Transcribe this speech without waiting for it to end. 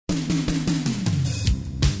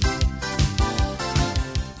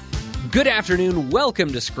Good afternoon.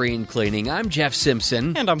 Welcome to Screen Cleaning. I'm Jeff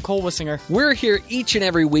Simpson. And I'm Cole Wissinger. We're here each and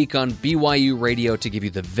every week on BYU Radio to give you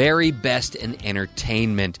the very best in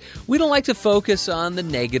entertainment. We don't like to focus on the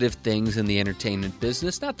negative things in the entertainment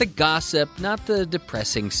business, not the gossip, not the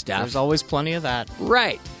depressing stuff. There's always plenty of that.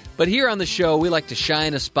 Right. But here on the show, we like to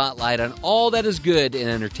shine a spotlight on all that is good in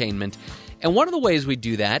entertainment. And one of the ways we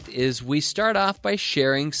do that is we start off by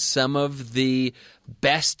sharing some of the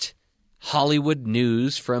best Hollywood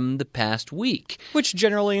news from the past week. Which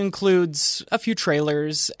generally includes a few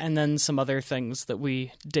trailers and then some other things that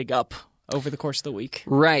we dig up over the course of the week.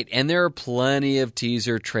 Right, and there are plenty of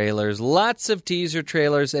teaser trailers, lots of teaser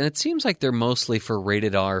trailers, and it seems like they're mostly for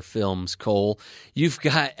rated R films, Cole. You've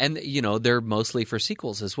got, and they're mostly for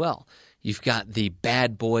sequels as well. You've got the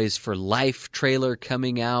Bad Boys for Life trailer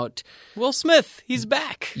coming out. Will Smith, he's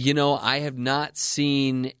back. I have not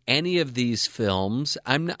seen any of these films.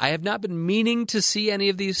 I have not been meaning to see any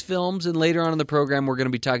of these films, and later on in the program we're going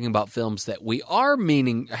to be talking about films that we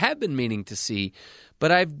have been meaning to see,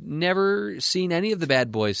 but I've never seen any of the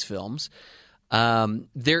Bad Boys films.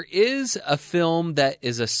 There is a film that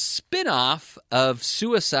is a spin-off of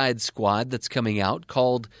Suicide Squad that's coming out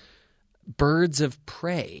called Birds of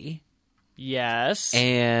Prey. Yes.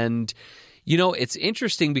 And, it's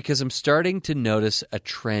interesting because I'm starting to notice a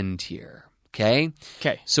trend here. Okay?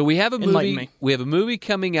 Okay. So we have a Enlighten movie. me. We have a movie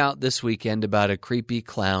coming out this weekend about a creepy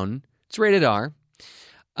clown. It's rated R.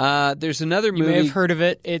 There's another movie. You may have heard of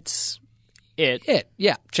it. It's It.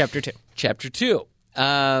 Yeah. Chapter 2. Chapter 2.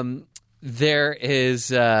 There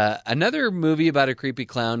is another movie about a creepy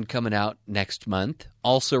clown coming out next month,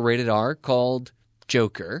 also rated R, called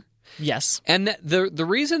Joker. Yes. And the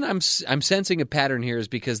reason I'm sensing a pattern here is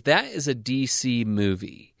because that is a DC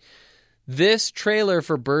movie. This trailer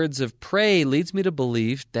for Birds of Prey leads me to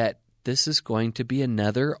believe that this is going to be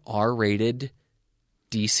another R-rated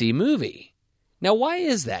DC movie. Now, why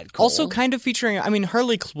is that, Cole? Also kind of featuring,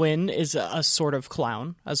 Harley Quinn is a sort of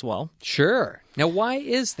clown as well. Sure. Now, why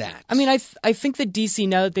is that? I think that DC,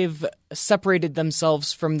 now that they've separated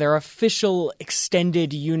themselves from their official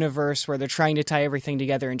extended universe where they're trying to tie everything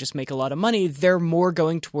together and just make a lot of money, they're more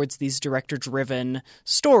going towards these director-driven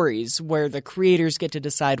stories where the creators get to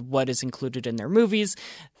decide what is included in their movies.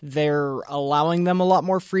 They're allowing them a lot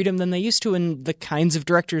more freedom than they used to, and the kinds of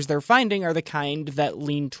directors they're finding are the kind that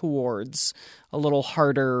lean towards a little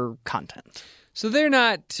harder content. So they're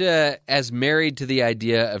not as married to the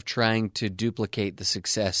idea of trying to duplicate the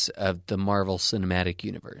success of the Marvel Cinematic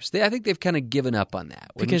Universe. I think they've kind of given up on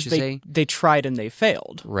that, wouldn't you say? Because they tried and they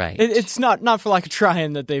failed. Right. It's not for lack of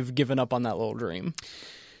trying that they've given up on that little dream.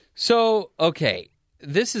 So, okay,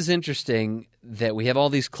 this is interesting that we have all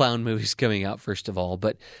these clown movies coming out, first of all.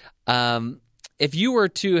 But if you were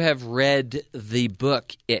to have read the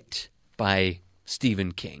book It by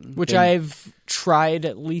Stephen King, which I've tried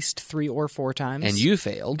at least 3 or 4 times. And you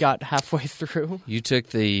failed. Got halfway through. You took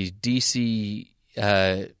the DC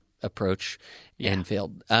approach and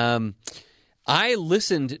failed. I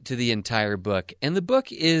listened to the entire book, and the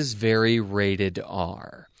book is very rated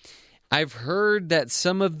R. I've heard that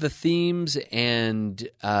some of the themes and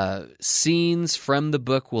scenes from the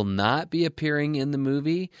book will not be appearing in the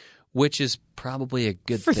movie, which is probably a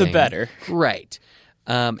good thing. For the better. Right.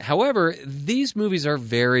 However, these movies are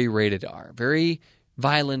very rated R, very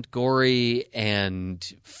violent, gory, and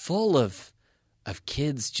full of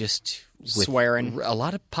kids just with swearing. A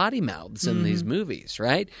lot of potty mouths in these movies,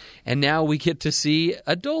 right? And now we get to see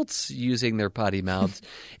adults using their potty mouths.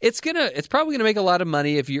 It's probably gonna make a lot of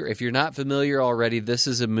money if you're not familiar already. This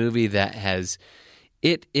is a movie that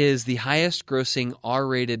it is the highest grossing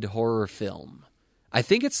R-rated horror film. I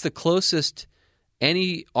think it's the closest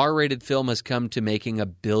any R-rated film has come to making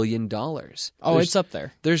 $1 billion. Oh, it's up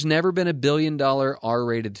there. There's never been $1 billion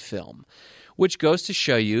R-rated film, which goes to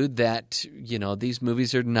show you that, these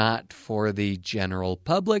movies are not for the general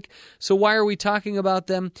public. So why are we talking about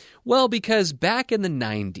them? Well, because back in the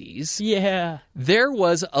 90s, there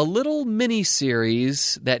was a little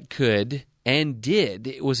mini-series that could and did.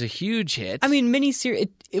 It was a huge hit. Mini-series,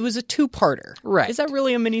 it was a 2-parter. Right. Is that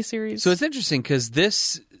really a mini-series? So it's interesting because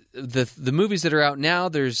the movies that are out now,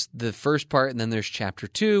 there's the first part and then there's chapter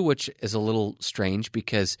 2, which is a little strange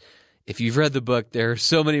because if you've read the book, there are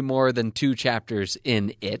so many more than 2 chapters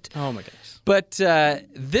in it. Oh my goodness. But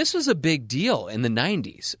this was a big deal in the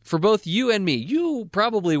 90s for both you and me. You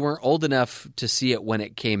probably weren't old enough to see it when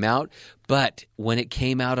it came out, but when it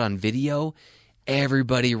came out on video,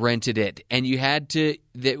 everybody rented it. And you had to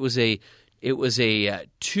 – it was a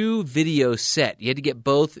 2 video set. You had to get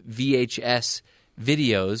both VHS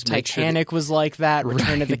videos. Titanic was like that.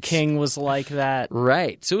 Return of the King was like that.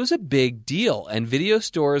 Right. So it was a big deal. And video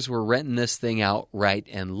stores were renting this thing out right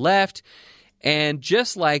and left. And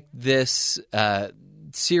just like this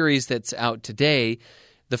series that's out today,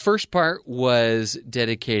 the first part was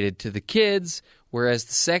dedicated to the kids, whereas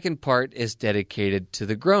the second part is dedicated to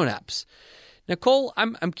the grown-ups. Now, Cole,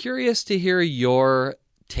 I'm curious to hear your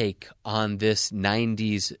take on this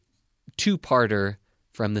 90s two-parter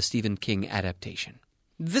from the Stephen King adaptation.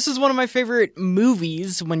 This is one of my favorite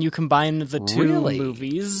movies when you combine the two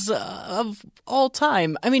movies of all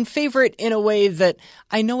time. I mean, favorite in a way that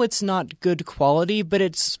I know it's not good quality, but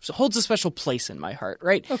it holds a special place in my heart,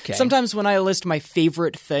 right? Okay. Sometimes when I list my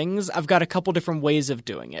favorite things, I've got a couple different ways of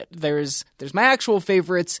doing it. There's my actual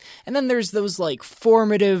favorites, and then there's those like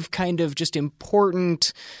formative, kind of just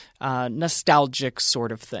important, nostalgic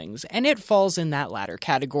sort of things. And it falls in that latter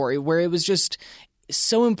category where it was just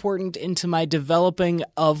so important into my developing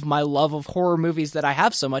of my love of horror movies that I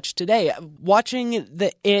have so much today. Watching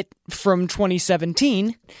the It from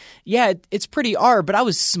 2017, yeah, it's pretty R, but I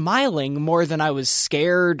was smiling more than I was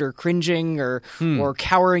scared or cringing or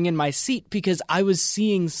cowering in my seat because I was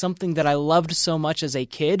seeing something that I loved so much as a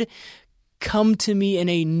kid come to me in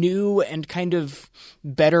a new and kind of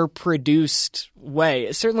better produced way.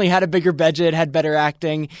 It certainly had a bigger budget, had better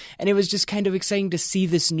acting, and it was just kind of exciting to see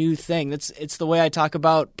this new thing. It's the way I talk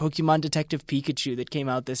about Pokemon Detective Pikachu that came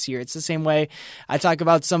out this year. It's the same way I talk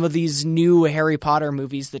about some of these new Harry Potter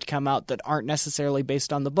movies that come out that aren't necessarily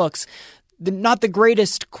based on the books. Not the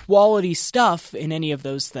greatest quality stuff in any of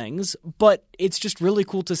those things, but it's just really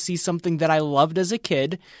cool to see something that I loved as a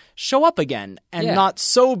kid show up again and not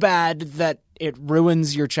so bad that it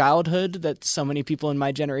ruins your childhood that so many people in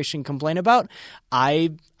my generation complain about. I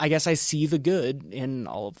guess I see the good in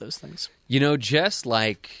all of those things. You know, just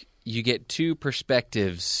like you get two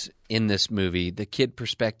perspectives in this movie, the kid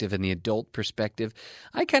perspective and the adult perspective,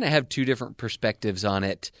 I kind of have two different perspectives on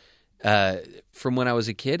it. From when I was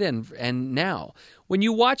a kid and now. When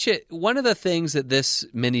you watch it, one of the things that this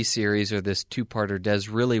miniseries or this two-parter does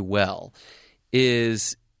really well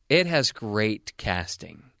is it has great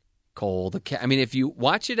casting, Cole. I mean, if you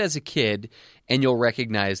watch it as a kid and you'll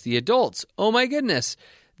recognize the adults, oh my goodness,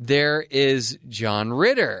 there is John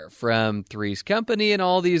Ritter from Three's Company and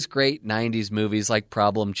all these great 90s movies like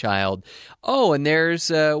Problem Child. Oh, and there's,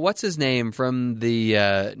 what's his name from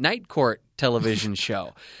the Night Court television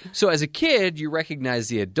show. So as a kid, you recognize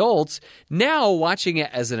the adults. Now, watching it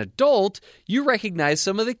as an adult, you recognize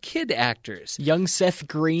some of the kid actors. Young Seth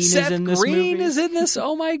Green is in this movie. Seth Green is in this?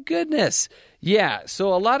 Oh, my goodness. Yeah,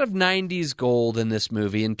 so a lot of 90s gold in this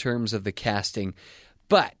movie in terms of the casting.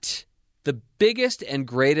 But the biggest and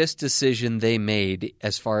greatest decision they made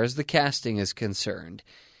as far as the casting is concerned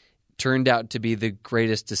turned out to be the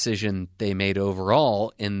greatest decision they made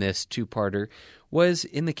overall in this two-parter was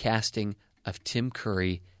in the casting of Tim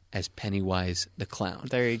Curry as Pennywise the Clown.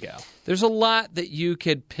 There you go. There's a lot that you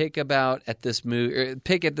could pick about at this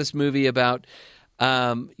movie about.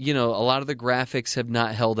 A lot of the graphics have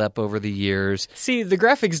not held up over the years. See, the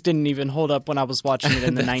graphics didn't even hold up when I was watching it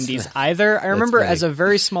in the 90s either. I remember as a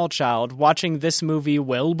very small child watching this movie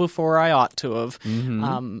well before I ought to have.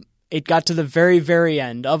 Mm-hmm. It got to the very, very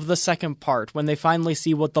end of the second part when they finally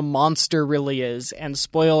see what the monster really is. And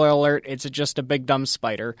spoiler alert, it's just a big dumb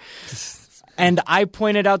spider. And I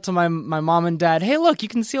pointed out to my mom and dad, hey, look, you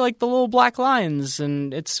can see like the little black lines,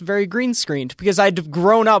 and it's very green screened. Because I'd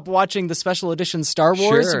grown up watching the special edition Star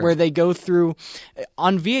Wars where they go through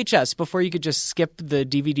on VHS before you could just skip the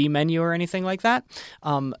DVD menu or anything like that.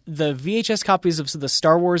 The VHS copies of the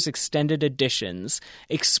Star Wars extended editions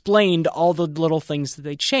explained all the little things that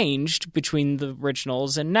they changed between the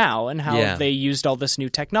originals and now, and how they used all this new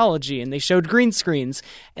technology, and they showed green screens.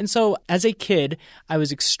 And so as a kid, I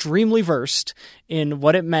was extremely versed in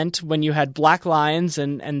what it meant when you had black lines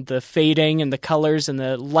and the fading and the colors and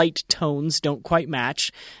the light tones don't quite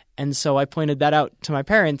match. And so I pointed that out to my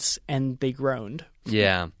parents, and they groaned.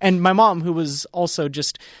 Yeah. And my mom, who was also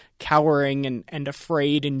just cowering and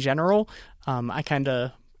afraid in general, I kind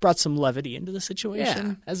of brought some levity into the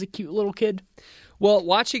situation as a cute little kid. Well,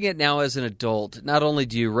 watching it now as an adult, not only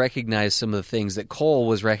do you recognize some of the things that Cole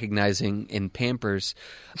was recognizing in Pampers,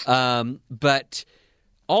 but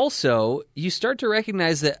also, you start to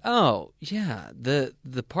recognize that,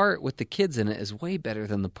 the part with the kids in it is way better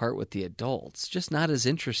than the part with the adults. Just not as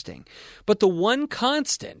interesting. But the one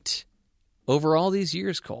constant over all these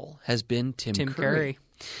years, Cole, has been Tim Curry.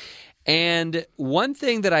 And one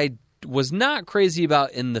thing that I was not crazy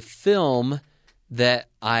about in the film that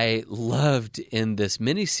I loved in this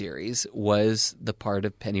miniseries was the part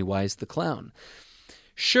of Pennywise the Clown.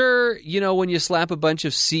 Sure, when you slap a bunch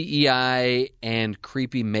of CEI and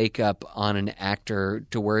creepy makeup on an actor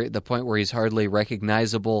to the point where he's hardly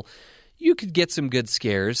recognizable, you could get some good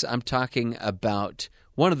scares. I'm talking about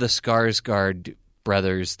one of the Skarsgård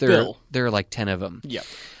brothers. There are like 10 of them. Yep.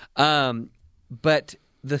 But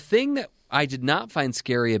the thing that I did not find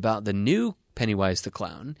scary about the new Pennywise the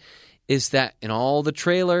Clown is that in all the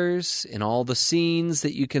trailers, in all the scenes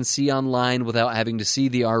that you can see online without having to see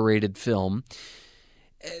the R-rated film,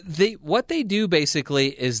 what they do basically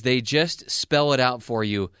is they just spell it out for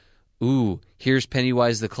you. Ooh, here's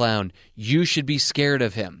Pennywise the Clown. You should be scared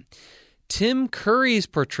of him. Tim Curry's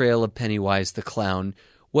portrayal of Pennywise the Clown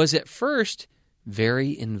was at first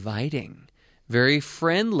very inviting, very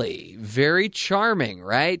friendly, very charming,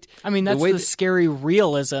 right? I mean, that's the scary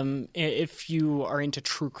realism if you are into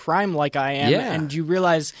true crime like I am. Yeah. And you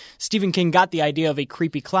realize Stephen King got the idea of a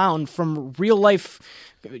creepy clown from real life,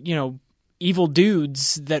 evil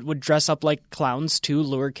dudes that would dress up like clowns to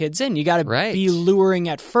lure kids in. You got to be luring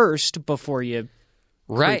at first before you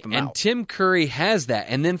creep them out. And Tim Curry has that.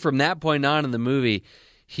 And then from that point on in the movie,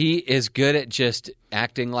 he is good at just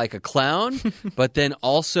acting like a clown, but then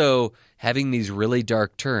also having these really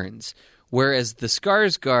dark turns. Whereas the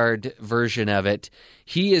Skarsgård version of it,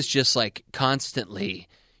 he is just like constantly,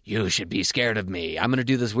 you should be scared of me. I'm going to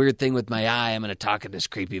do this weird thing with my eye. I'm going to talk in this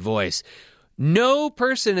creepy voice. No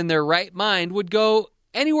person in their right mind would go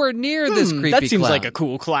anywhere near this creepy clown. That seems like a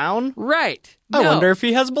cool clown. Right. I wonder if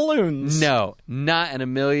he has balloons. No, not in a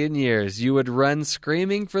million years. You would run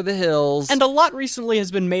screaming for the hills. And a lot recently has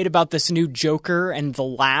been made about this new Joker and the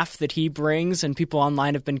laugh that he brings, and people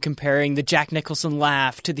online have been comparing the Jack Nicholson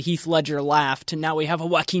laugh to the Heath Ledger laugh to now we have a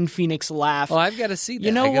Joaquin Phoenix laugh. Oh, I've got to see that.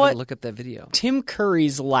 You know I got what? to look up that video. Tim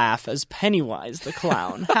Curry's laugh as Pennywise the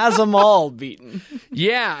Clown has them all beaten.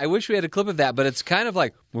 Yeah, I wish we had a clip of that, but it's kind of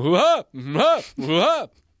like, whoop, whoop,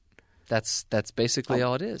 whoop. That's basically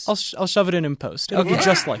all it is. I'll shove it in post. It'll be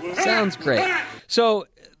just like this. Sounds great. So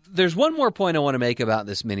there's one more point I want to make about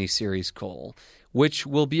this miniseries, Cole, which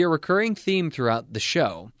will be a recurring theme throughout the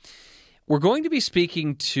show. We're going to be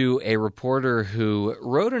speaking to a reporter who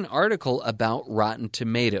wrote an article about Rotten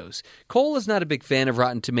Tomatoes. Cole is not a big fan of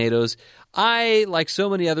Rotten Tomatoes. I, like so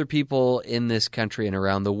many other people in this country and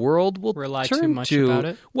around the world, will rely turn too much about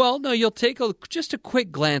it. Well, no, you'll take just a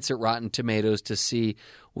quick glance at Rotten Tomatoes to see,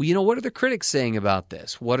 what are the critics saying about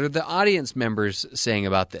this? What are the audience members saying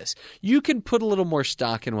about this? You can put a little more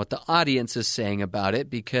stock in what the audience is saying about it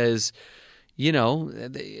because,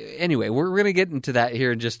 anyway, we're going to get into that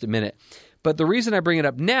here in just a minute. But the reason I bring it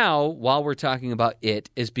up now while we're talking about it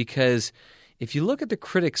is because if you look at the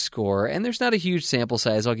critic score, and there's not a huge sample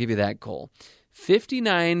size, I'll give you that, Cole,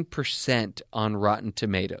 59% on Rotten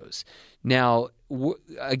Tomatoes. Now,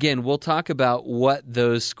 again, we'll talk about what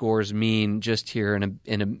those scores mean just here in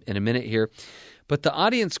a minute here. But the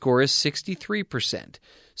audience score is 63%.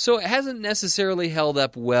 So it hasn't necessarily held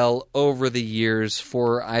up well over the years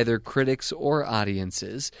for either critics or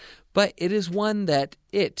audiences, but it is one that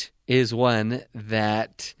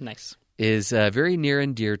nice. Is very near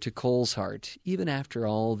and dear to Cole's heart, even after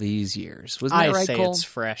all these years. Wasn't that right, Cole? I say it's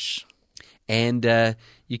fresh. And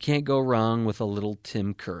you can't go wrong with a little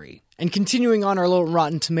Tim Curry. And continuing on our little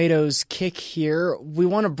Rotten Tomatoes kick here, we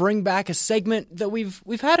want to bring back a segment that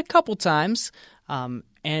we've had a couple times,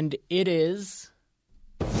 and it is...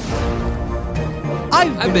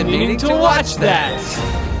 I've been meaning to watch that!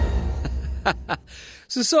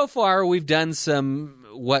 So far, we've done some,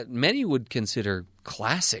 what many would consider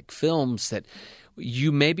classic films that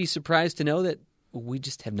you may be surprised to know that we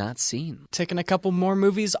just have not seen. Taking a couple more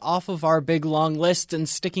movies off of our big long list and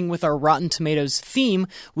sticking with our Rotten Tomatoes theme,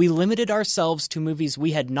 we limited ourselves to movies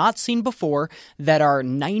we had not seen before that are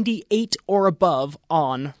 98 or above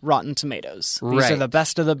on Rotten Tomatoes. These are the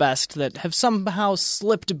best of the best that have somehow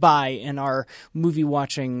slipped by in our movie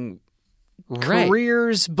watching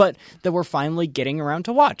careers, but that we're finally getting around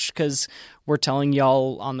to watch because we're telling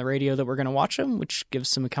y'all on the radio that we're going to watch them, which gives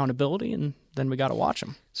some accountability, and then we got to watch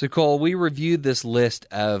them. So, Cole, we reviewed this list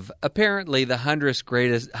of apparently the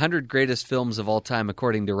 100 greatest films of all time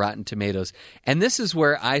according to Rotten Tomatoes, and this is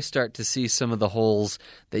where I start to see some of the holes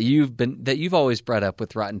that you've always brought up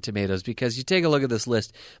with Rotten Tomatoes, because you take a look at this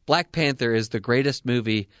list. Black Panther is the greatest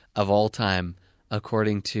movie of all time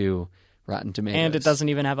according to Rotten Tomatoes. And it doesn't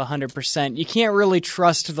even have 100%. You can't really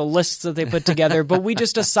trust the lists that they put together, but we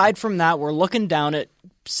just, aside from that, we're looking down at,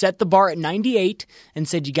 set the bar at 98 and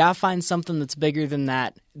said you gotta find something that's bigger than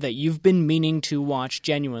that you've been meaning to watch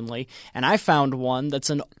genuinely. And I found one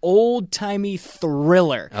that's an old-timey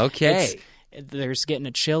thriller. Okay. There's getting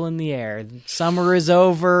a chill in the air. Summer is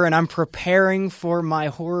over, and I'm preparing for my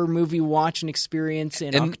horror movie watching experience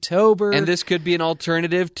in October. And this could be an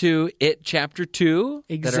alternative to It Chapter 2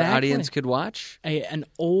 Exactly. that our audience could watch. An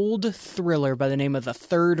old thriller by the name of The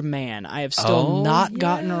Third Man. I have still not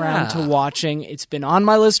gotten around to watching. It's been on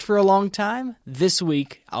my list for a long time. This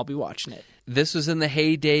week, I'll be watching it. This was in the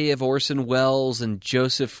heyday of Orson Welles and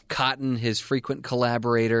Joseph Cotten, his frequent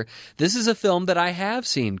collaborator. This is a film that I have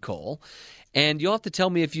seen, Cole. And you'll have to tell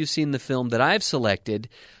me if you've seen the film that I've selected.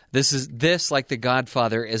 This, like The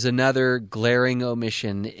Godfather, is another glaring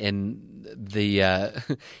omission in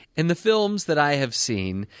the films that I have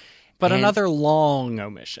seen. But another long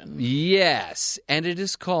omission. Yes, and it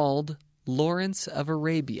is called Lawrence of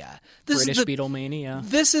Arabia. British Beatlemania.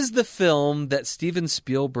 This is the film that Steven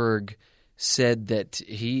Spielberg said that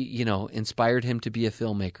he, inspired him to be a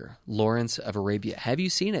filmmaker. Lawrence of Arabia. Have you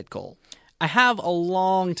seen it, Cole? I have a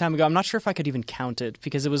long time ago. I'm not sure if I could even count it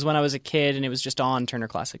because it was when I was a kid and it was just on Turner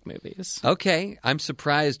Classic Movies. Okay. I'm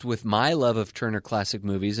surprised with my love of Turner Classic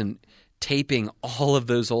Movies and taping all of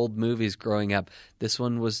those old movies growing up. This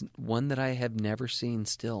one was one that I have never seen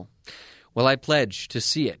still. Well, I pledge to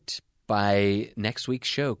see it by next week's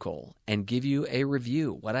show, Cole, and give you a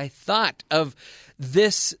review, what I thought of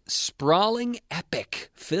this sprawling epic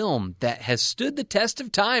film that has stood the test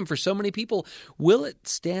of time for so many people. Will it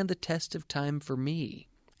stand the test of time for me?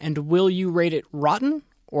 And will you rate it rotten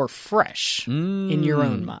or fresh in your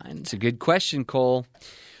own mind? It's a good question, Cole.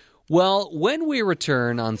 Well, when we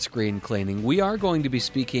return on Screen Cleaning, we are going to be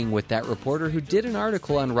speaking with that reporter who did an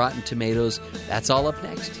article on Rotten Tomatoes. That's all up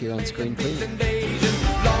next here on Screen Cleaning.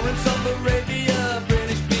 Lawrence of Arabia,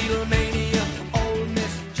 British Beatlemania, old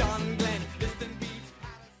Miss John Glenn, distant beats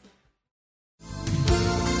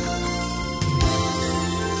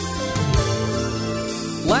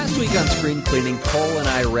Last week on Screen Cleaning, Cole and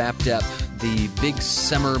I wrapped up the big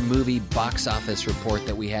summer movie box office report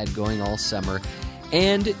that we had going all summer.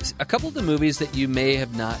 And a couple of the movies that you may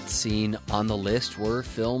have not seen on the list were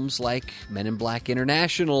films like Men in Black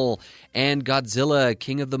International and Godzilla,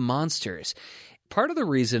 King of the Monsters. Part of the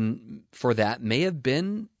reason for that may have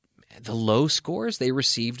been the low scores they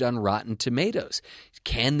received on Rotten Tomatoes.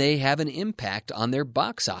 Can they have an impact on their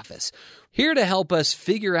box office? Here to help us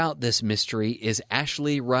figure out this mystery is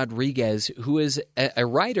Ashley Rodriguez, who is a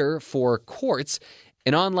writer for Quartz,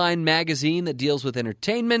 an online magazine that deals with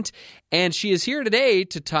entertainment, and she is here today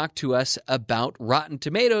to talk to us about Rotten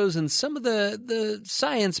Tomatoes and some of the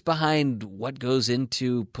science behind what goes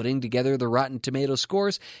into putting together the Rotten Tomato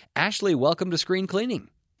scores. Ashley, welcome to Screen Cleaning.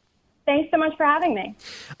 Thanks so much for having me.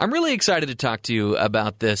 I'm really excited to talk to you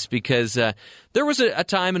about this because there was a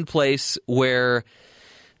time and place where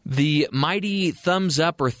the mighty thumbs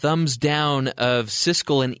up or thumbs down of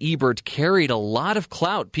Siskel and Ebert carried a lot of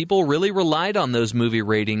clout. People really relied on those movie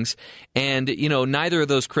ratings, and neither of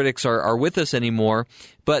those critics are with us anymore.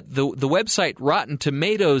 But the website Rotten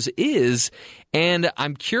Tomatoes is, and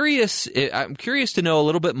I'm curious to know a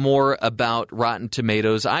little bit more about Rotten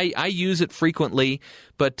Tomatoes. I use it frequently,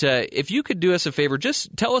 but if you could do us a favor,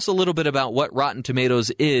 just tell us a little bit about what Rotten Tomatoes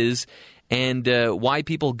is and why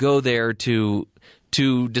people go there to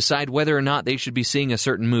decide whether or not they should be seeing a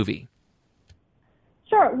certain movie.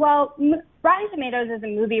 Sure. Well, Rotten Tomatoes is a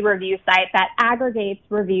movie review site that aggregates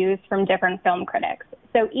reviews from different film critics.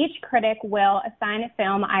 So each critic will assign a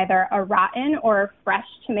film either a rotten or a fresh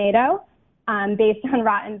tomato, based on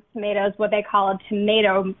Rotten Tomatoes, what they call a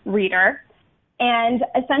tomato reader. And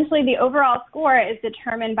essentially the overall score is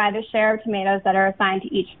determined by the share of tomatoes that are assigned to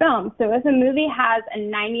each film. So if a movie has a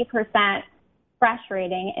 90% fresh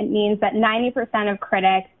rating, it means that 90% of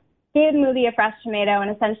critics gave the movie a fresh tomato and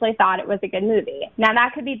essentially thought it was a good movie. Now,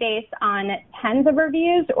 that could be based on tens of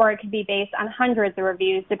reviews, or it could be based on hundreds of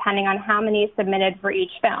reviews, depending on how many submitted for each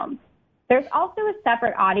film. There's also a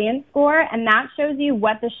separate audience score, and that shows you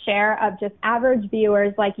what the share of just average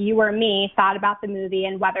viewers like you or me thought about the movie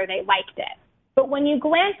and whether they liked it. But when you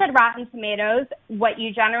glance at Rotten Tomatoes, what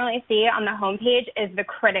you generally see on the homepage is the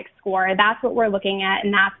critic score. That's what we're looking at,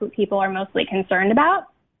 and that's what people are mostly concerned about.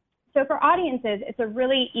 So for audiences, it's a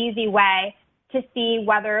really easy way to see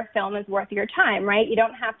whether a film is worth your time, right? You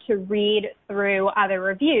don't have to read through other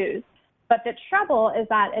reviews. But the trouble is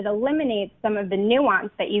that it eliminates some of the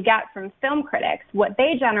nuance that you get from film critics. What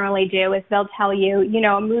they generally do is they'll tell you,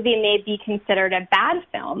 a movie may be considered a bad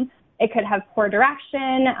film. It could have poor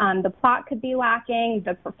direction, the plot could be lacking,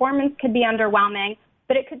 the performance could be underwhelming,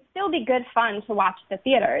 but it could still be good fun to watch at the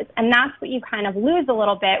theaters. And that's what you kind of lose a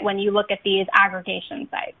little bit when you look at these aggregation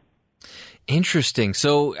sites. Interesting.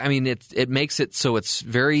 So, I mean, it makes it so it's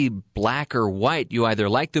very black or white. You either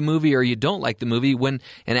like the movie or you don't like the movie, when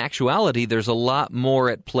in actuality there's a lot more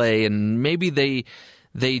at play, and maybe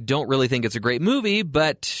they don't really think it's a great movie,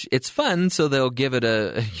 but it's fun, so they'll give it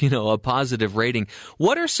a positive rating.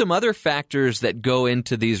 What are some other factors that go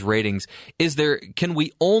into these ratings? Can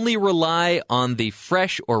we only rely on the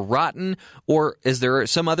fresh or rotten, or is there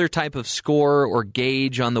some other type of score or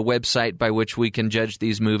gauge on the website by which we can judge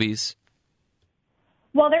these movies?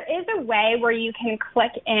 Well, there is a way where you can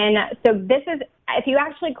click in. So this is, if you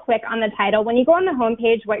actually click on the title, when you go on the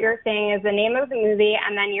homepage, what you're seeing is the name of the movie,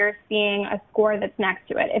 and then you're seeing a score that's next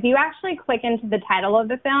to it. If you actually click into the title of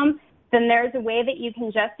the film, then there's a way that you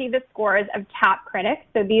can just see the scores of top critics.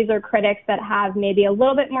 So these are critics that have maybe a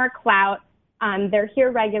little bit more clout. They're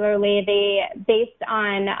here regularly. Based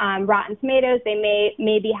on Rotten Tomatoes, they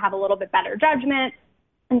maybe have a little bit better judgment.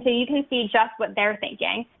 And so you can see just what they're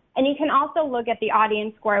thinking. And you can also look at the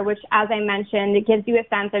audience score, which, as I mentioned, it gives you a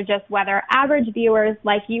sense of just whether average viewers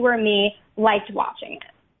like you or me liked watching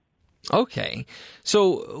it. Okay.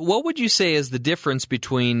 So what would you say is the difference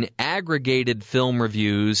between aggregated film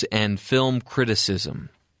reviews and film criticism?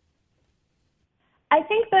 I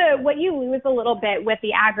think what you lose a little bit with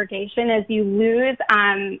the aggregation is you lose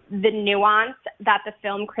the nuance that the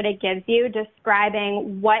film critic gives you,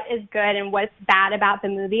 describing what is good and what's bad about the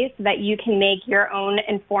movie, so that you can make your own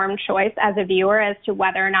informed choice as a viewer as to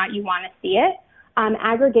whether or not you want to see it.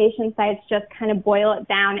 Aggregation sites just kind of boil it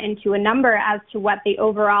down into a number as to what the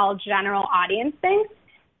overall general audience thinks.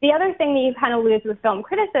 The other thing that you kind of lose with film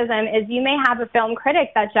criticism is you may have a film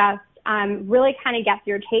critic that just really kind of gets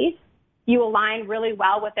your taste. You align really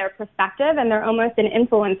well with their perspective, and they're almost an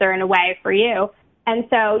influencer in a way for you. And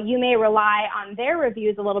so you may rely on their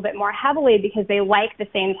reviews a little bit more heavily because they like the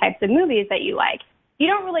same types of movies that you like. You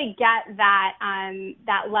don't really get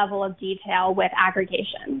that level of detail with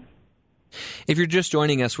aggregation. If you're just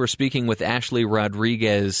joining us, we're speaking with Ashley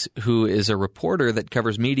Rodriguez, who is a reporter that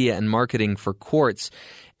covers media and marketing for Quartz.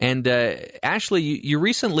 And Ashley, you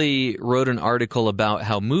recently wrote an article about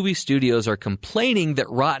how movie studios are complaining that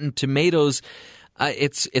Rotten Tomatoes,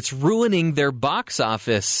 it's ruining their box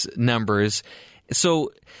office numbers.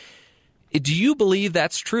 So do you believe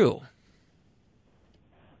that's true?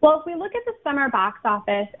 Well, if we look at the summer box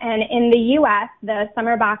office, and in the U.S., the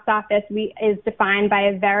summer box office is defined by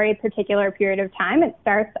a very particular period of time. It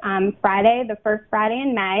starts Friday, the first Friday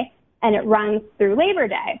in May, and it runs through Labor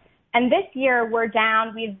Day. And this year, we're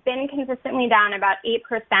down. We've been consistently down about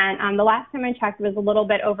 8%. The last time I checked was a little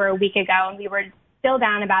bit over a week ago, and we were still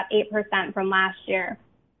down about 8% from last year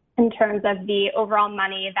in terms of the overall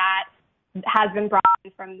money that has been brought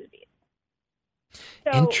in from movies.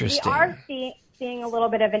 So Interesting. We are seeing a little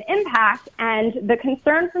bit of an impact, and the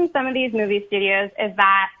concern from some of these movie studios is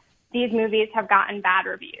that these movies have gotten bad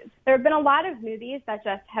reviews. There have been a lot of movies that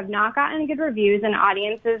just have not gotten good reviews, and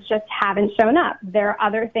audiences just haven't shown up. There are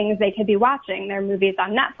other things they could be watching. There are movies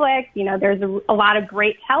on Netflix. There's a lot of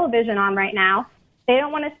great television on right now. They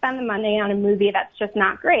don't want to spend the money on a movie that's just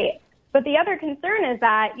not great. But the other concern is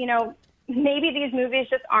that, maybe these movies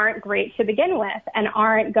just aren't great to begin with and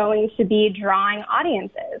aren't going to be drawing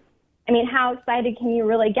audiences. I mean, how excited can you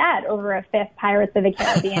really get over a fifth Pirates of the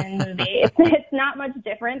Caribbean movie? It's not much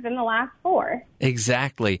different than the last four.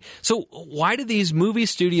 Exactly. So why do these movie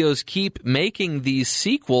studios keep making these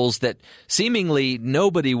sequels that seemingly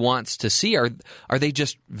nobody wants to see? Are they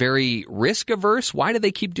just very risk averse? Why do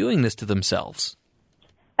they keep doing this to themselves?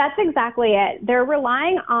 That's exactly it. They're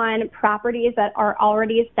relying on properties that are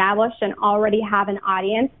already established and already have an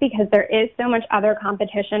audience because there is so much other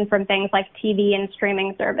competition from things like TV and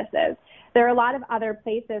streaming services. There are a lot of other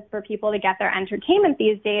places for people to get their entertainment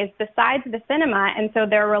these days besides the cinema, and so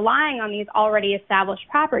they're relying on these already established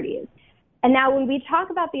properties. And now when we talk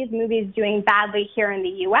about these movies doing badly here in the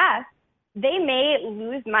U.S., they may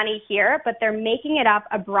lose money here, but they're making it up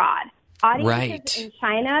abroad. Audiences in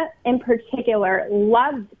China, in particular,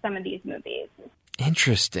 loved some of these movies.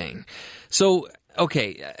 Interesting. So,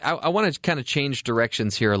 okay, I want to kind of change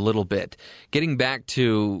directions here a little bit. Getting back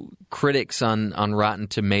to critics on Rotten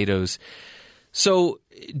Tomatoes. So,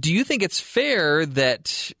 do you think it's fair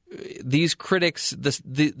that these critics,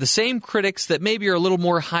 the same critics that maybe are a little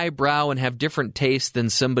more highbrow and have different tastes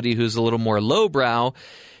than somebody who's a little more lowbrow,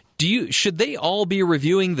 should they all be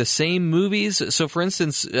reviewing the same movies? So, for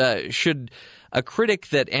instance, should a critic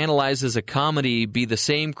that analyzes a comedy be the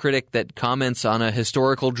same critic that comments on a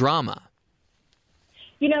historical drama?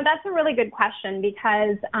 That's a really good question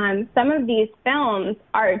because some of these films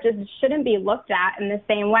shouldn't be looked at in the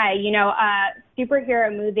same way. A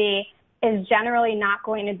superhero movie is generally not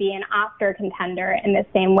going to be an Oscar contender in the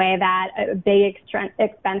same way that a big,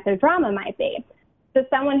 expensive drama might be. So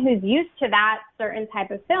someone who's used to that certain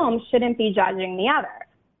type of film shouldn't be judging the other.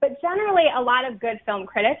 But generally, a lot of good film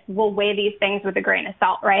critics will weigh these things with a grain of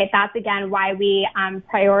salt, right? That's, again, why we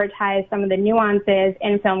prioritize some of the nuances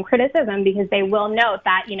in film criticism, because they will note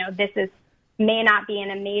that, this may not be an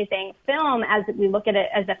amazing film as we look at it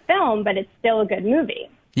as a film, but it's still a good movie.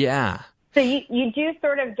 Yeah. So you do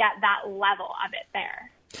sort of get that level of it there.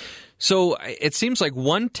 So it seems like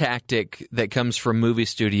one tactic that comes from movie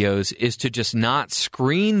studios is to just not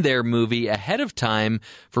screen their movie ahead of time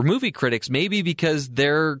for movie critics, maybe because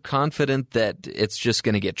they're confident that it's just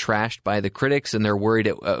going to get trashed by the critics and they're worried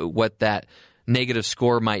at what that negative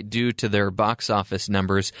score might do to their box office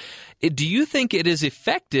numbers. Do you think it is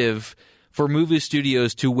effective for movie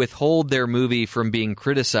studios to withhold their movie from being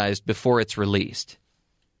criticized before it's released?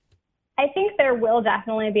 I think there will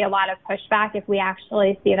definitely be a lot of pushback if we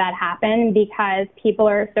actually see that happen, because people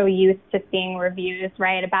are so used to seeing reviews,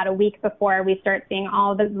 right? About a week before we start seeing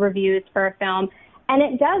all the reviews for a film, and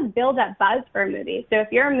it does build up buzz for a movie. So if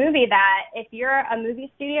you're a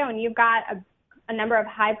movie studio and you've got a number of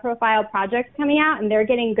high-profile projects coming out and they're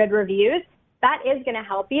getting good reviews, that is going to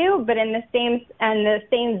help you. But in the same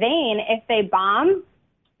vein, if they bomb,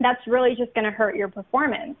 that's really just going to hurt your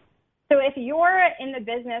performance. So if you're in the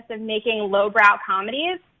business of making lowbrow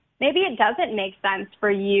comedies, maybe it doesn't make sense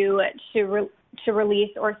for you to release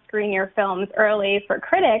or screen your films early for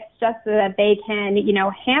critics just so that they can,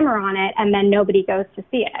 hammer on it and then nobody goes to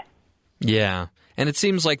see it. Yeah. And it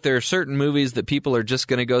seems like there are certain movies that people are just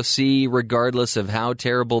going to go see regardless of how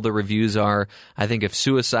terrible the reviews are. I think of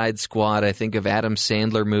Suicide Squad. I think of Adam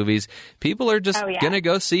Sandler movies. People are just going to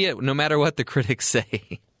go see it no matter what the critics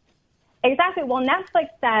say. Exactly. Well, Netflix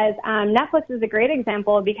says Netflix is a great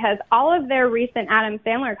example because all of their recent Adam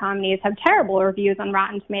Sandler comedies have terrible reviews on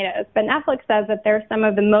Rotten Tomatoes, but Netflix says that they're some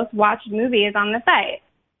of the most watched movies on the site.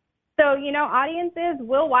 So, audiences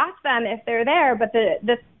will watch them if they're there, but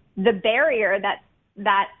the barrier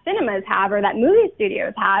that cinemas have or that movie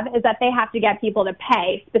studios have is that they have to get people to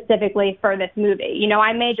pay specifically for this movie.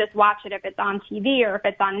 I may just watch it if it's on TV or if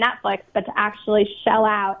it's on Netflix, but to actually shell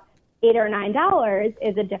out $8 or $9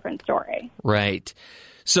 is a different story. Right.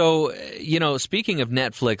 So, speaking of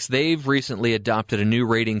Netflix, they've recently adopted a new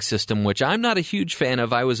rating system, which I'm not a huge fan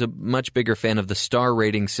of. I was a much bigger fan of the star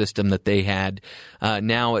rating system that they had.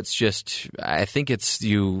 Now it's just, I think it's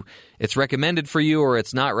recommended for you or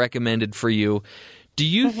it's not recommended for you. Do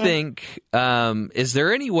you think, is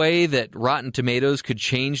there any way that Rotten Tomatoes could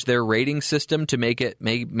change their rating system to make it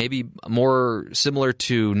maybe more similar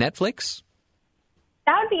to Netflix?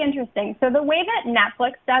 That would be interesting. So the way that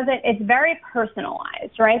Netflix does it, it's very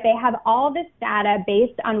personalized, right? They have all this data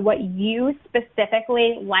based on what you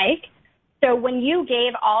specifically like. So when you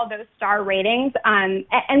gave all those star ratings, and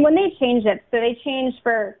when they changed it, so they changed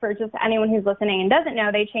for just anyone who's listening and doesn't know,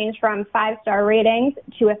 they changed from 5-star ratings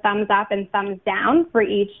to a thumbs up and thumbs down for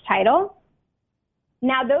each title.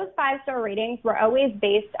 Now, those 5-star ratings were always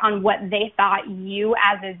based on what they thought you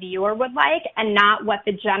as a viewer would like and not what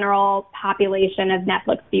the general population of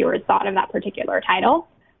Netflix viewers thought of that particular title.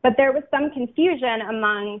 But there was some confusion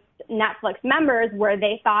amongst Netflix members where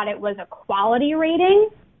they thought it was a quality rating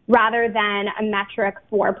rather than a metric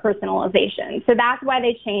for personalization. So that's why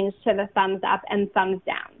they changed to the thumbs up and thumbs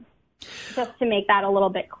down, just to make that a little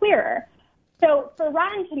bit clearer. So for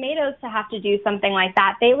Rotten Tomatoes to have to do something like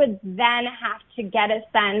that, they would then have to get a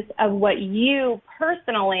sense of what you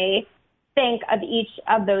personally think of each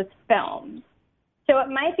of those films. So it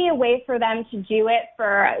might be a way for them to do it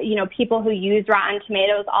for, people who use Rotten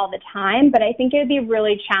Tomatoes all the time, but I think it would be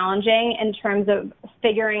really challenging in terms of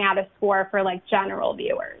figuring out a score for general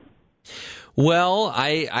viewers. Well,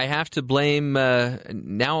 I have to blame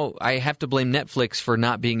Netflix for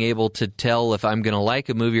not being able to tell if I'm going to like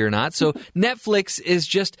a movie or not. So Netflix is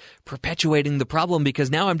just perpetuating the problem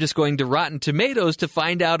because now I'm just going to Rotten Tomatoes to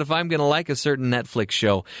find out if I'm going to like a certain Netflix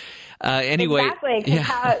show. Anyway, exactly,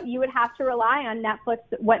 because you would have to rely on Netflix,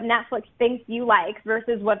 what Netflix thinks you like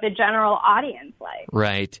versus what the general audience likes.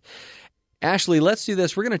 Right. Ashley, let's do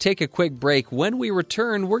this. We're going to take a quick break. When we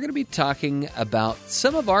return, we're going to be talking about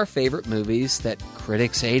some of our favorite movies that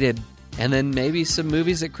critics hated, and then maybe some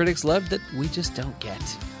movies that critics loved that we just don't get.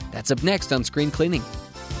 That's up next on Screen Cleaning.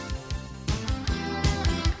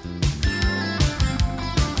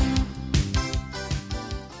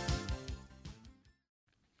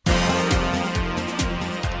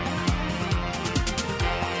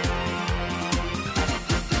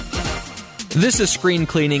 This is Screen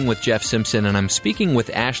Cleaning with Jeff Simpson, and I'm speaking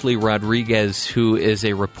with Ashley Rodriguez, who is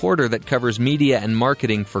a reporter that covers media and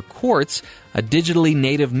marketing for Quartz, a digitally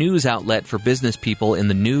native news outlet for business people in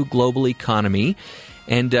the new global economy.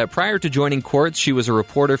 And prior to joining Quartz, she was a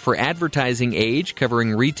reporter for Advertising Age,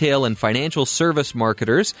 covering retail and financial service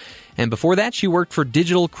marketers. And before that, she worked for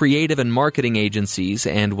digital creative and marketing agencies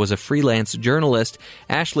and was a freelance journalist.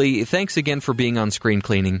 Ashley, thanks again for being on Screen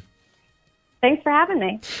Cleaning. Thanks for having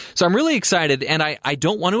me. So I'm really excited, and I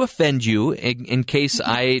don't want to offend you in case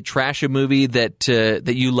I trash a movie that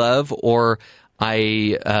you love, or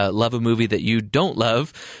I love a movie that you don't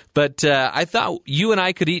love. But I thought you and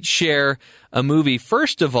I could each share a movie,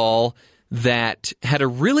 first of all, that had a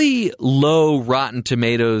really low Rotten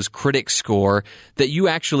Tomatoes critic score that you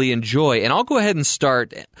actually enjoy. And I'll go ahead and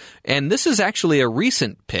start. And this is actually a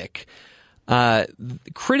recent pick.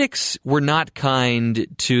 Critics were not kind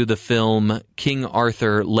to the film King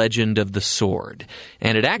Arthur: Legend of the Sword,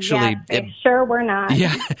 and it actually sure were not.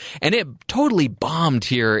 Yeah, and it totally bombed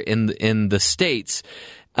here in the States.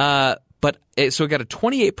 So it got a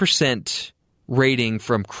 28% rating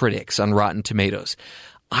from critics on Rotten Tomatoes.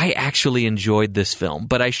 I actually enjoyed this film,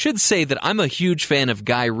 but I should say that I'm a huge fan of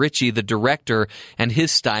Guy Ritchie, the director, and his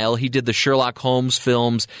style. He did the Sherlock Holmes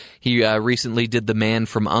films. He recently did The Man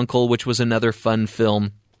from U.N.C.L.E., which was another fun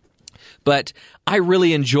film. But I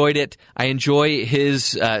really enjoyed it. I enjoy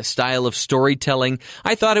his style of storytelling.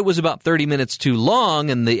 I thought it was about 30 minutes too long,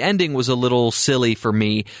 and the ending was a little silly for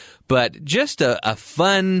me, but just a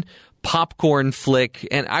fun popcorn flick,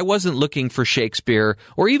 and I wasn't looking for Shakespeare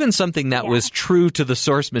or even something that was true to the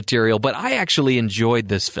source material, but I actually enjoyed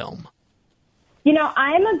this film. You know,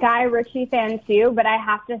 I'm a Guy Ritchie fan too, but I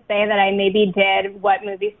have to say that I maybe did what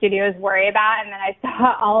movie studios worry about, and then I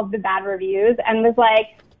saw all of the bad reviews and was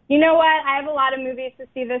like, you know what, I have a lot of movies to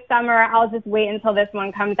see this summer. I'll just wait until this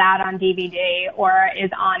one comes out on DVD or is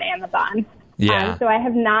on Amazon. Yeah. So I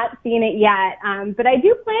have not seen it yet, but I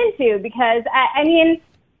do plan to, because, I mean,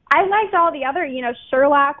 I liked all the other,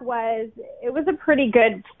 Sherlock was a pretty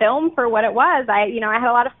good film for what it was. I had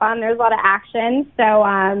a lot of fun. There's a lot of action. So,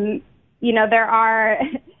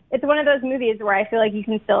 it's one of those movies where I feel like you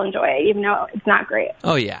can still enjoy it, even though it's not great.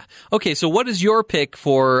 Oh, yeah. Okay, so what is your pick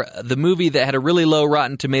for the movie that had a really low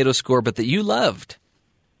Rotten Tomato score, but that you loved?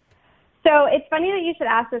 So it's funny that you should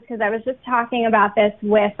ask this, because I was just talking about this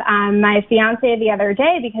with my fiance the other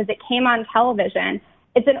day, because it came on television.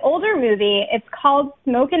 It's an older movie. It's called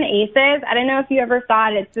Smokin' Aces. I don't know if you ever saw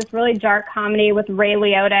it. It's this really dark comedy with Ray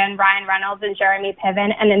Liotta and Ryan Reynolds and Jeremy Piven.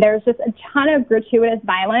 And then there's just a ton of gratuitous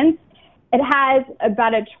violence. It has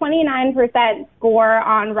about a 29% score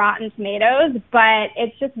on Rotten Tomatoes, but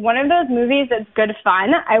it's just one of those movies that's good fun.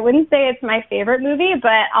 I wouldn't say it's my favorite movie,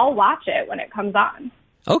 but I'll watch it when it comes on.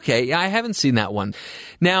 Okay, yeah, I haven't seen that one.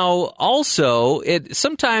 Now, also,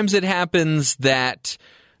 sometimes it happens that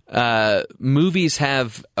movies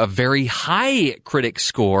have a very high critic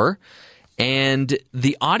score and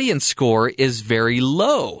the audience score is very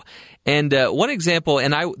low. And one example,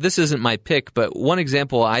 and this isn't my pick, but one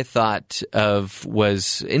example I thought of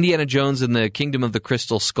was Indiana Jones and the Kingdom of the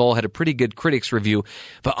Crystal Skull had a pretty good critics review,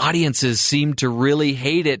 but audiences seemed to really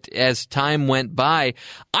hate it as time went by.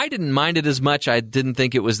 I didn't mind it as much. I didn't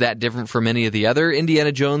think it was that different from any of the other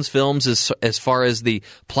Indiana Jones films as far as the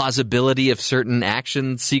plausibility of certain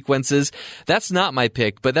action sequences. That's not my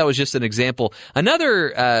pick, but that was just an example. Another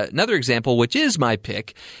example, which is my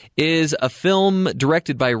pick, is a film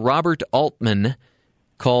directed by Robert Altman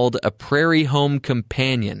called A Prairie Home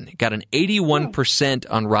Companion. It got an 81%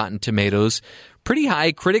 on Rotten Tomatoes, pretty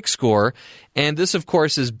high critic score. And this, of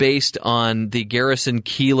course, is based on the Garrison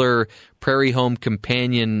Keillor Prairie Home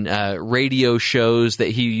Companion radio shows that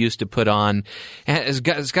he used to put on. It's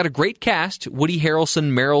got a great cast: Woody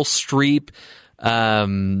Harrelson, Meryl Streep,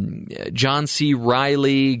 John C.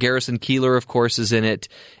 Reilly, Garrison Keillor, of course, is in it,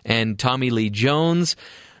 and Tommy Lee Jones.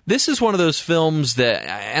 This is one of those films that,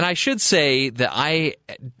 and I should say that I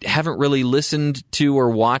haven't really listened to or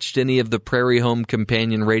watched any of the Prairie Home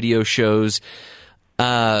Companion radio shows,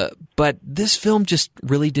 but this film just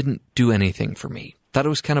really didn't do anything for me. Thought it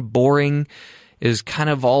was kind of boring. It was kind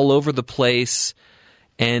of all over the place.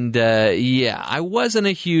 And, I wasn't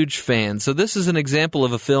a huge fan. So this is an example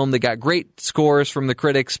of a film that got great scores from the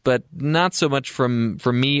critics, but not so much from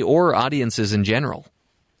me or audiences in general.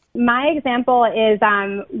 My example is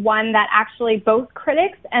one that actually both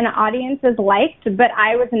critics and audiences liked, but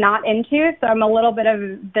I was not into, so I'm a little bit of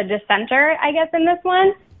the dissenter, I guess, in this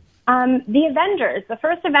one. The Avengers, the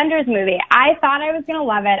first Avengers movie. I thought I was going to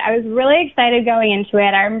love it. I was really excited going into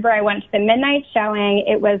it. I remember I went to the midnight showing.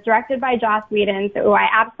 It was directed by Joss Whedon, who I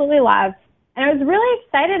absolutely love. And I was really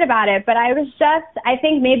excited about it, but I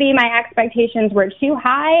think maybe my expectations were too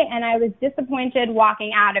high, and I was disappointed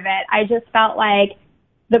walking out of it. I just felt like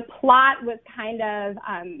the plot was kind of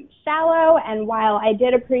shallow, and while I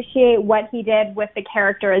did appreciate what he did with the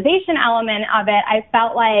characterization element of it, I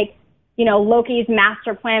felt like, Loki's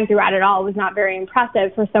master plan throughout it all was not very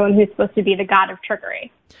impressive for someone who's supposed to be the god of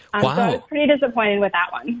trickery. Wow. So I was pretty disappointed with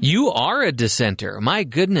that one. You are a dissenter. My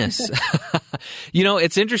goodness.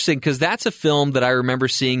 It's interesting because that's a film that I remember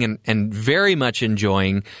seeing and very much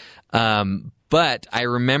enjoying. But I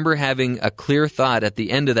remember having a clear thought at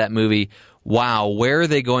the end of that movie, wow, where are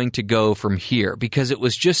they going to go from here? Because it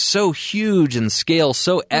was just so huge in scale,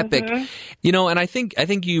 so epic. And I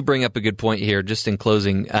think you bring up a good point here, just in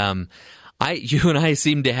closing. You and I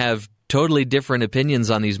seem to have totally different opinions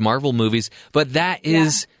on these Marvel movies, but that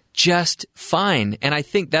is just fine. And I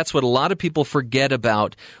think that's what a lot of people forget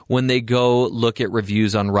about when they go look at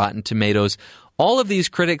reviews on Rotten Tomatoes. All of these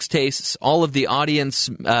critics' tastes, all of the audience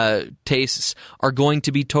tastes are going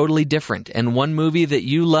to be totally different. And one movie that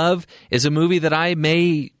you love is a movie that I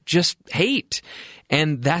may just hate.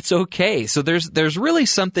 And that's okay. So there's really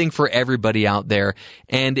something for everybody out there.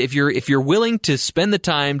 And if you're willing to spend the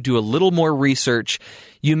time, do a little more research,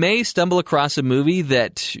 you may stumble across a movie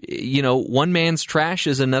that, one man's trash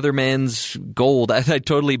is another man's gold. I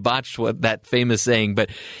totally botched that famous saying, but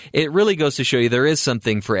it really goes to show you there is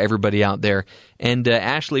something for everybody out there. And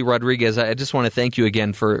Ashley Rodriguez, I just want to thank you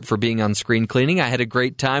again for being on Screen Cleaning. I had a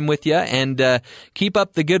great time with you, and keep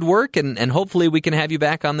up the good work, and hopefully we can have you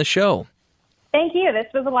back on the show. Thank you. This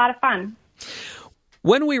was a lot of fun.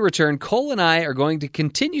 When we return, Cole and I are going to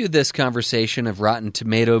continue this conversation of Rotten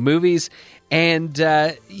Tomato movies. And,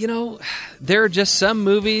 there are just some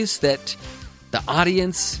movies that the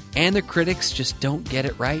audience and the critics just don't get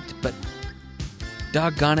it right. But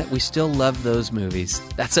doggone it, we still love those movies.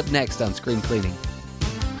 That's up next on Screen Cleaning.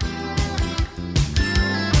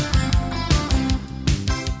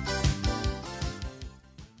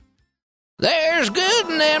 There's good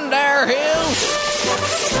in them there hills.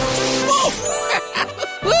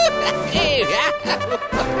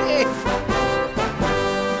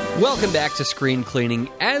 Welcome back to Screen Cleaning.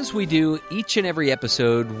 As we do each and every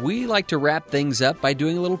episode, we like to wrap things up by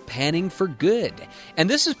doing a little panning for good. And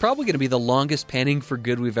this is probably going to be the longest panning for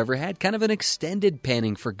good we've ever had, kind of an extended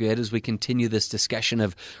panning for good as we continue this discussion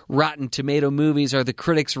of Rotten Tomato movies. Are the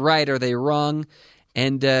critics right? Are they wrong?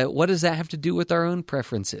 And what does that have to do with our own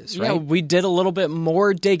preferences, right? Yeah, we did a little bit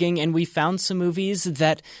more digging, and we found some movies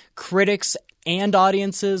that critics and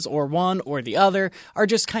audiences, or one or the other, are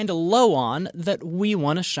just kind of low on, that we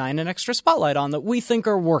want to shine an extra spotlight on, that we think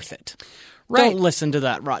are worth it. Right. Don't listen to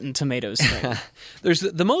that Rotten Tomatoes thing. There's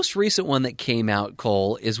the most recent one that came out,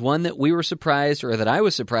 Cole, is one that we were surprised, or that I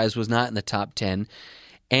was surprised was not in the top 10.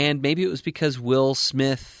 And maybe it was because Will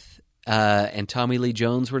Smith and Tommy Lee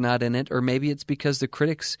Jones were not in it, or maybe it's because the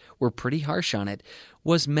critics were pretty harsh on it,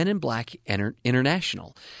 was Men in Black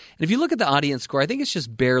International. And if you look at the audience score, I think it's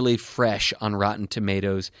just barely fresh on Rotten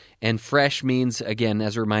Tomatoes. And fresh means, again,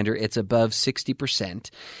 as a reminder, it's above 60%.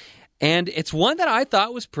 And it's one that I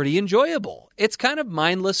thought was pretty enjoyable. It's kind of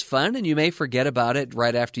mindless fun, and you may forget about it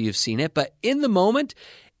right after you've seen it. But in the moment,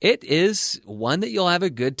 it is one that you'll have a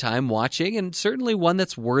good time watching, and certainly one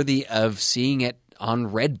that's worthy of seeing it on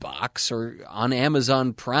Redbox or on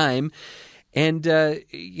Amazon Prime. And,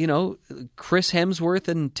 Chris Hemsworth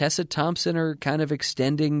and Tessa Thompson are kind of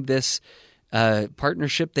extending this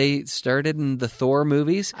partnership they started in the Thor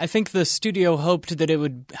movies. I think the studio hoped that it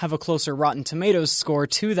would have a closer Rotten Tomatoes score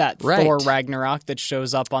to that Right. Thor Ragnarok that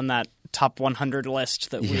shows up on that top 100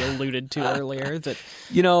 list that we alluded to earlier that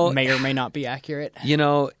may or may not be accurate.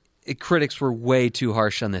 Critics were way too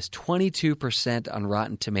harsh on this. 22% on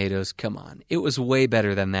Rotten Tomatoes. Come on. It was way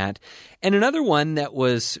better than that. And another one that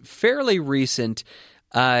was fairly recent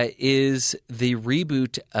is the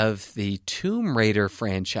reboot of the Tomb Raider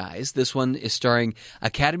franchise. This one is starring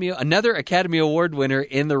another Academy Award winner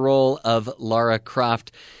in the role of Lara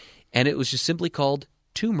Croft. And it was just simply called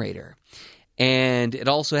Tomb Raider. And it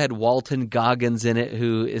also had Walton Goggins in it,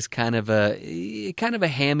 who is kind of a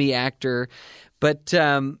hammy actor. But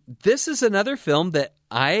this is another film that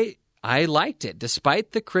I liked it,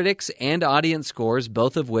 despite the critics and audience scores,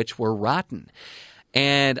 both of which were rotten.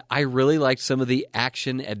 And I really liked some of the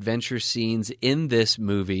action-adventure scenes in this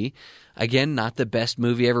movie. Again, not the best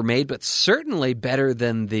movie ever made, but certainly better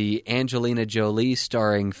than the Angelina Jolie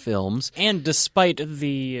starring films. And despite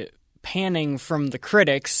the panning from the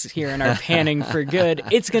critics here in our Panning for Good,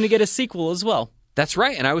 it's going to get a sequel as well. That's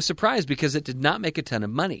right, and I was surprised because it did not make a ton of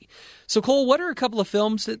money. So, Cole, what are a couple of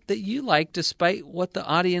films that you like despite what the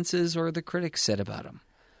audiences or the critics said about them?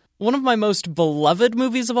 One of my most beloved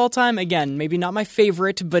movies of all time, again, maybe not my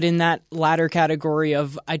favorite, but in that latter category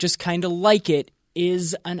of I just kind of like it,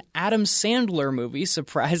 is an Adam Sandler movie,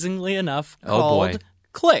 surprisingly enough, called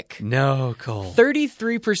Click. No, Cole.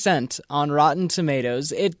 33% on Rotten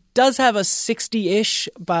Tomatoes. It does have a 60-ish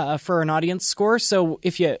for an audience score, so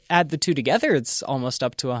if you add the two together, it's almost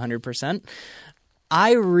up to 100%.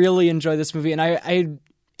 I really enjoy this movie, and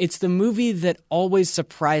it's the movie that always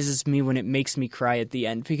surprises me when it makes me cry at the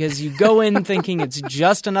end, because you go in thinking it's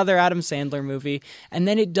just another Adam Sandler movie, and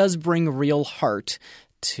then it does bring real heart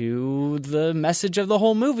to the message of the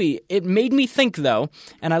whole movie. It made me think, though,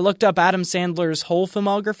 and I looked up Adam Sandler's whole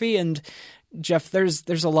filmography, and Jeff,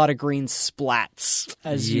 there's a lot of green splats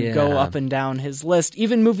as you go up and down his list.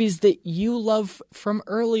 Even movies that you love from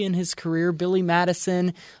early in his career, Billy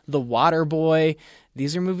Madison, The Waterboy.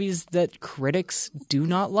 These are movies that critics do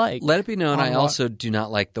not like. Let it be known, I also do not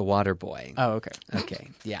like The Waterboy. Oh, okay. Okay,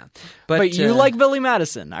 yeah. But you like Billy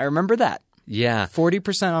Madison. I remember that. Yeah.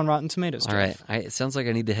 40% on Rotten Tomatoes. All right. It sounds like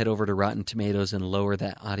I need to head over to Rotten Tomatoes and lower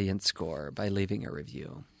that audience score by leaving a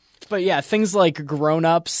review. But yeah, things like Grown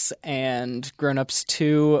Ups and Grown Ups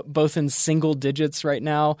 2, both in single digits right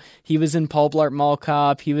now. He was in Paul Blart Mall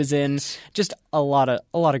Cop. He was in just a lot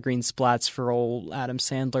of green splats for old Adam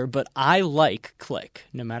Sandler. But I like Click,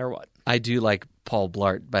 no matter what. I do like Paul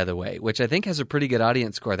Blart, by the way, which I think has a pretty good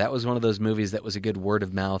audience score. That was one of those movies that was a good word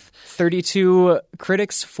of mouth. 32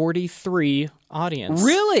 critics, 43 audience.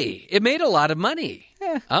 Really? It made a lot of money.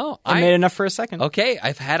 Yeah. Oh, I made enough for a second. Okay,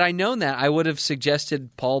 had I known that, I would have suggested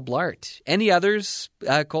Paul Blart. Any others,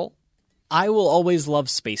 Cole? I will always love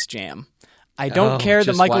Space Jam. I don't care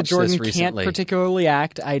that Michael Jordan can't particularly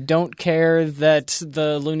act. I don't care that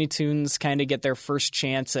the Looney Tunes kind of get their first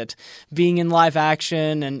chance at being in live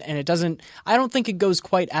action, and it doesn't – I don't think it goes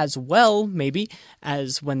quite as well, maybe,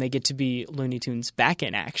 as when they get to be Looney Tunes back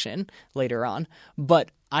in action later on.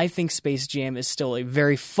 But I think Space Jam is still a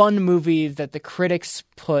very fun movie that the critics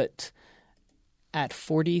put at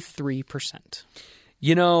 43%.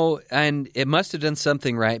 You know, and it must have done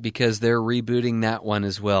something right because they're rebooting that one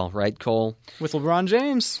as well, right, Cole? With LeBron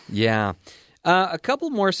James. Yeah. A couple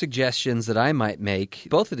more suggestions that I might make.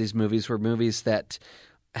 Both of these movies were movies that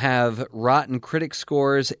have rotten critic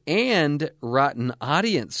scores and rotten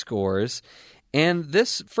audience scores. And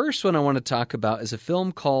this first one I want to talk about is a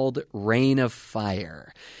film called Reign of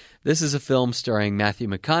Fire. This is a film starring Matthew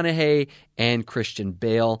McConaughey and Christian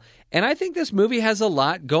Bale, and I think this movie has a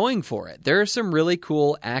lot going for it. There are some really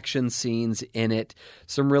cool action scenes in it,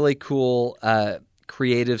 some really cool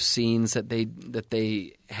creative scenes that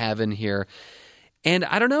they have in here. And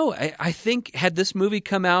I don't know, I think had this movie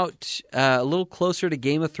come out a little closer to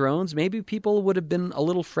Game of Thrones, maybe people would have been a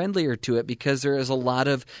little friendlier to it because there is a lot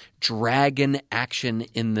of dragon action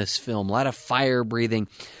in this film, a lot of fire breathing,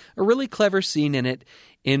 a really clever scene in it.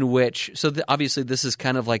 In which, obviously this is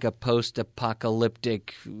kind of like a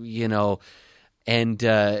post-apocalyptic, and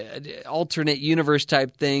alternate universe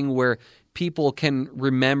type thing where people can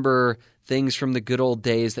remember things from the good old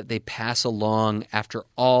days that they pass along after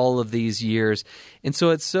all of these years. And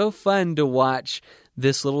so it's so fun to watch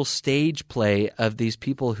this little stage play of these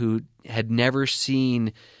people who had never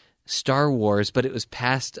seen Star Wars, but it was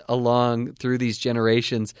passed along through these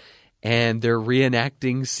generations. And they're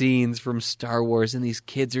reenacting scenes from Star Wars, and these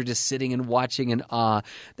kids are just sitting and watching in awe.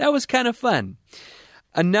 That was kind of fun.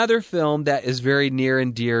 Another film that is very near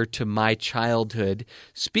and dear to my childhood,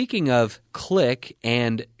 speaking of Click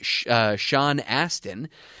and Sean Astin,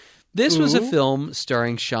 this was a film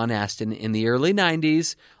starring Sean Astin in the early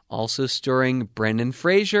 90s, also starring Brendan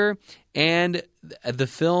Fraser, and the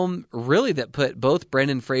film really that put both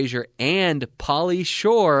Brendan Fraser and Pauly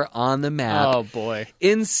Shore on the map. Oh, boy.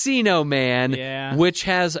 Encino Man, which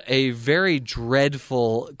has a very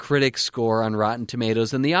dreadful critic score on Rotten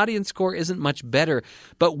Tomatoes, and the audience score isn't much better.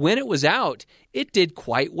 But when it was out, it did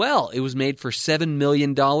quite well. It was made for $7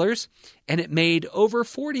 million, and it made over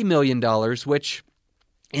 $40 million, which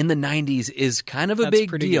in the 90s is kind of a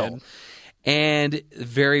big deal. Good. And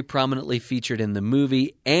very prominently featured in the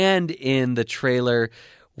movie and in the trailer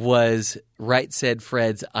was Right Said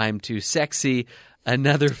Fred's I'm Too Sexy,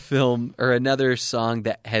 another film or another song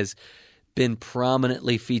that has been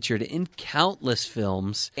prominently featured in countless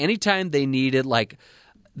films. Anytime they needed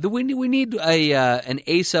we need an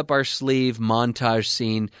ace up our sleeve montage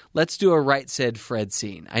scene, let's do a Right Said Fred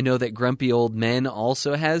scene. I know that Grumpy Old Men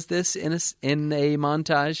also has this in a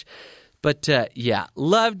montage. But yeah,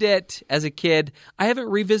 loved it as a kid. I haven't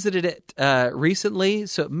revisited it recently,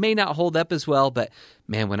 so it may not hold up as well. But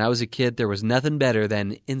man, when I was a kid, there was nothing better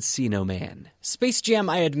than Encino Man. Space Jam,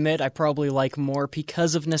 I admit, I probably like more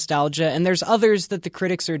because of nostalgia, and there's others that the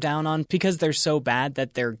critics are down on because they're so bad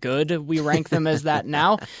that they're good. We rank them as that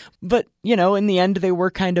now. But, you know, in the end, they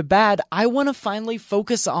were kind of bad. I want to finally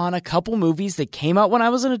focus on a couple movies that came out when I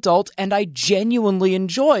was an adult and I genuinely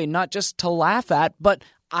enjoy, not just to laugh at, but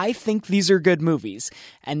I think these are good movies,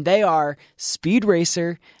 and they are Speed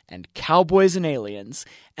Racer and Cowboys and Aliens.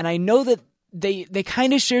 And I know that they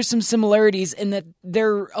kind of share some similarities in that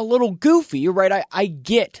they're a little goofy, right? I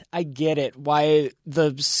get it, why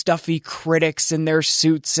the stuffy critics in their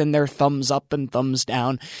suits and their thumbs up and thumbs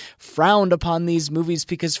down frowned upon these movies,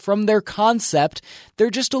 because from their concept, they're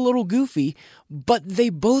just a little goofy, but they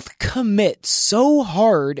both commit so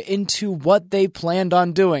hard into what they planned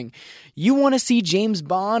on doing. You want to see James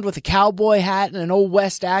Bond with a cowboy hat and an Old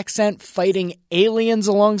West accent fighting aliens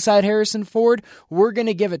alongside Harrison Ford? We're going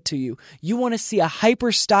to give it to you. You want to see a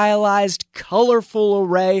hyper-stylized, colorful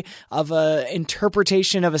array of an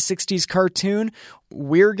interpretation of a 60s cartoon?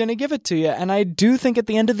 We're going to give it to you. And I do think at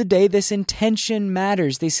the end of the day, this intention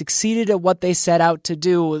matters. They succeeded at what they set out to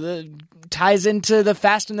do. Ties into the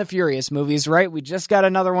Fast and the Furious movies, right? We just got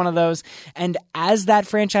another one of those. And as that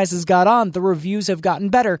franchise has got on, the reviews have gotten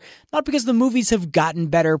better. Not because the movies have gotten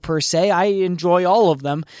better per se. I enjoy all of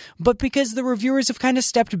them. But because the reviewers have kind of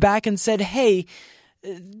stepped back and said, hey,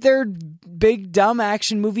 they're big, dumb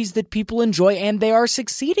action movies that people enjoy, and they are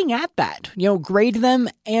succeeding at that. You know, grade them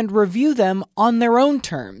and review them on their own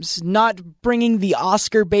terms, not bringing the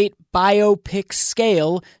Oscar bait biopic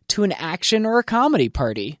scale to an action or a comedy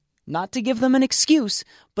party. Not to give them an excuse,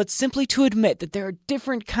 but simply to admit that there are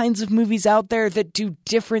different kinds of movies out there that do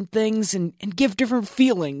different things and give different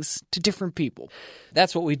feelings to different people.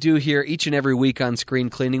 That's what we do here each and every week on Screen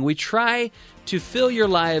Cleaning. We try to fill your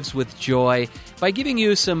lives with joy by giving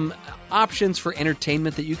you some options for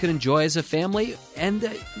entertainment that you can enjoy as a family. And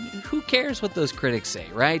who cares what those critics say,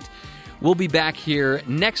 right? We'll be back here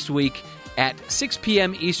next week at 6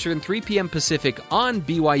 p.m. Eastern, 3 p.m. Pacific on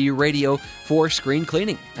BYU Radio for Screen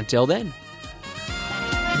Cleaning. Until then.